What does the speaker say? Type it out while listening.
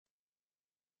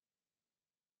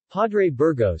Padre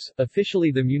Burgos,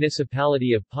 officially the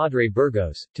municipality of Padre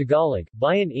Burgos, Tagalog,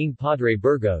 Bayan ng Padre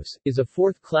Burgos, is a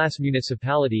fourth-class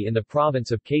municipality in the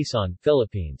province of Quezon,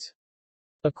 Philippines.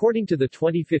 According to the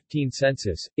 2015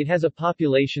 census, it has a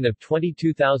population of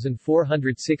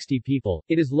 22,460 people.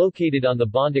 It is located on the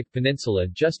Bondoc Peninsula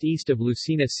just east of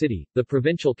Lucena City, the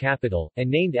provincial capital, and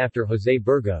named after José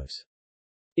Burgos.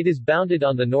 It is bounded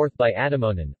on the north by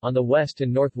Atimonan, on the west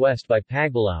and northwest by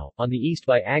Pagbalao, on the east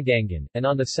by Agangan, and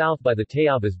on the south by the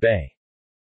Tayabas Bay.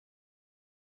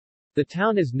 The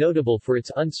town is notable for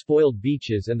its unspoiled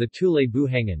beaches and the Tulay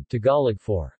Buhangan, Tagalog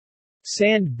for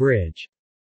sand bridge.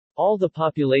 All the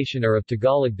population are of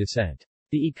Tagalog descent.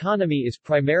 The economy is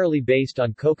primarily based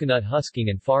on coconut husking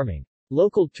and farming.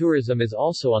 Local tourism is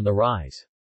also on the rise.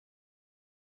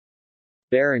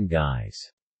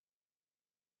 Barangays.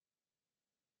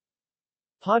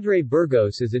 Padre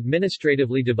Burgos is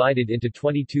administratively divided into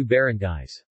 22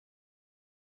 barangays.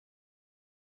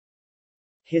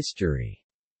 History.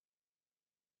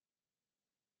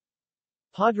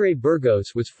 Padre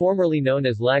Burgos was formerly known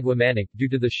as Laguamanic due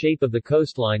to the shape of the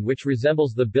coastline which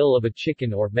resembles the bill of a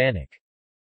chicken or manic.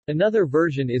 Another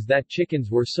version is that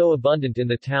chickens were so abundant in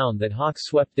the town that hawks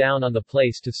swept down on the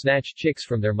place to snatch chicks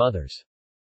from their mothers.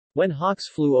 When hawks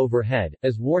flew overhead,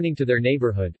 as warning to their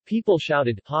neighborhood, people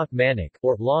shouted, "Hawk Manic,"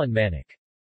 or "Lawn Manic."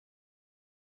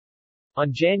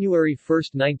 On January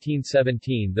 1,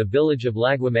 1917 the village of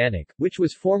Laguamanic, which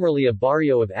was formerly a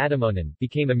barrio of Atimonan,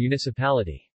 became a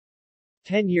municipality.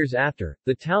 10 years after,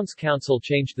 the town's council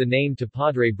changed the name to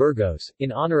Padre Burgos,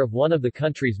 in honor of one of the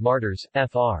country's martyrs,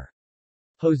 Fr.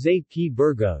 José P.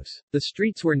 Burgos. The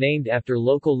streets were named after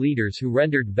local leaders who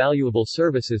rendered valuable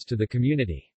services to the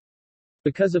community.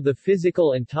 Because of the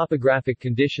physical and topographic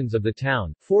conditions of the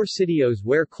town, 4 sitios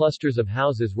where clusters of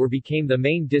houses were became the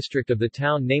main district of the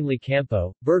town, namely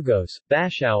Campo, Burgos,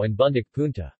 Bashao and Bundoc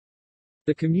Punta.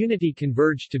 The community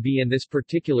converged to be in this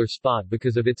particular spot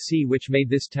because of its sea, which made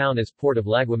this town as port of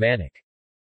Laguamanic.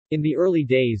 In the early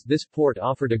days this port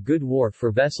offered a good wharf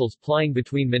for vessels plying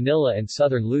between Manila and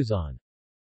southern Luzon.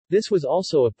 This was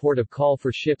also a port of call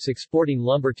for ships exporting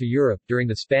lumber to Europe during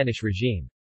the Spanish regime.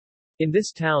 In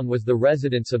this town was the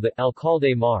residence of the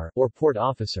Alcalde Mar, or port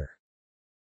officer.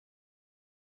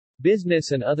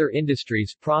 Business and other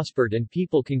industries prospered and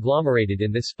people conglomerated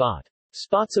in this spot.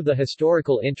 Spots of the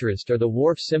historical interest are the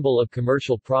wharf, symbol of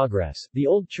commercial progress, the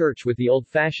old church with the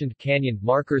old-fashioned canyon,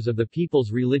 markers of the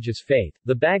people's religious faith,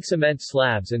 the bag cement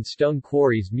slabs and stone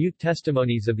quarries, mute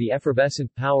testimonies of the effervescent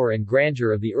power and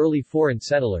grandeur of the early foreign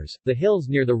settlers, the hills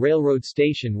near the railroad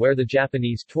station where the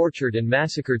Japanese tortured and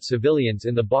massacred civilians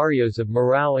in the barrios of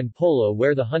Marao and Polo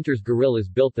where the hunters' guerrillas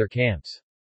built their camps.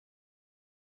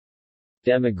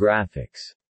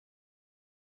 Demographics.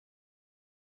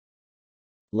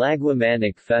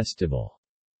 Laguamanic Festival.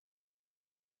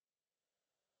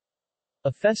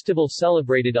 A festival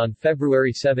celebrated on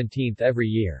February 17 every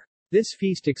year. This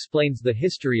feast explains the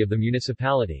history of the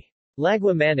municipality.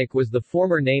 Laguamanic was the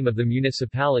former name of the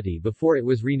municipality before it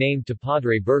was renamed to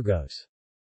Padre Burgos.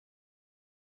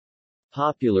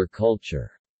 Popular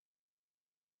culture.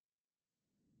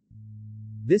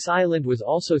 This island was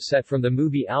also set from the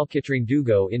movie Alcatrang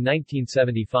Dugo in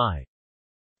 1975.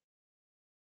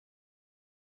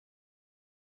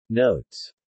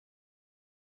 Notes.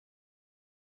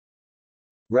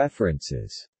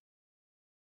 References.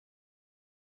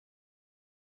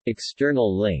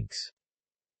 External links.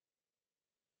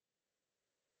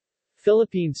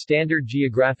 Philippine Standard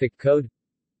Geographic Code,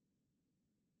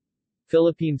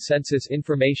 Philippine Census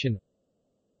Information,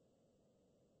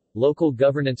 Local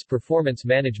Governance Performance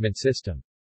Management System.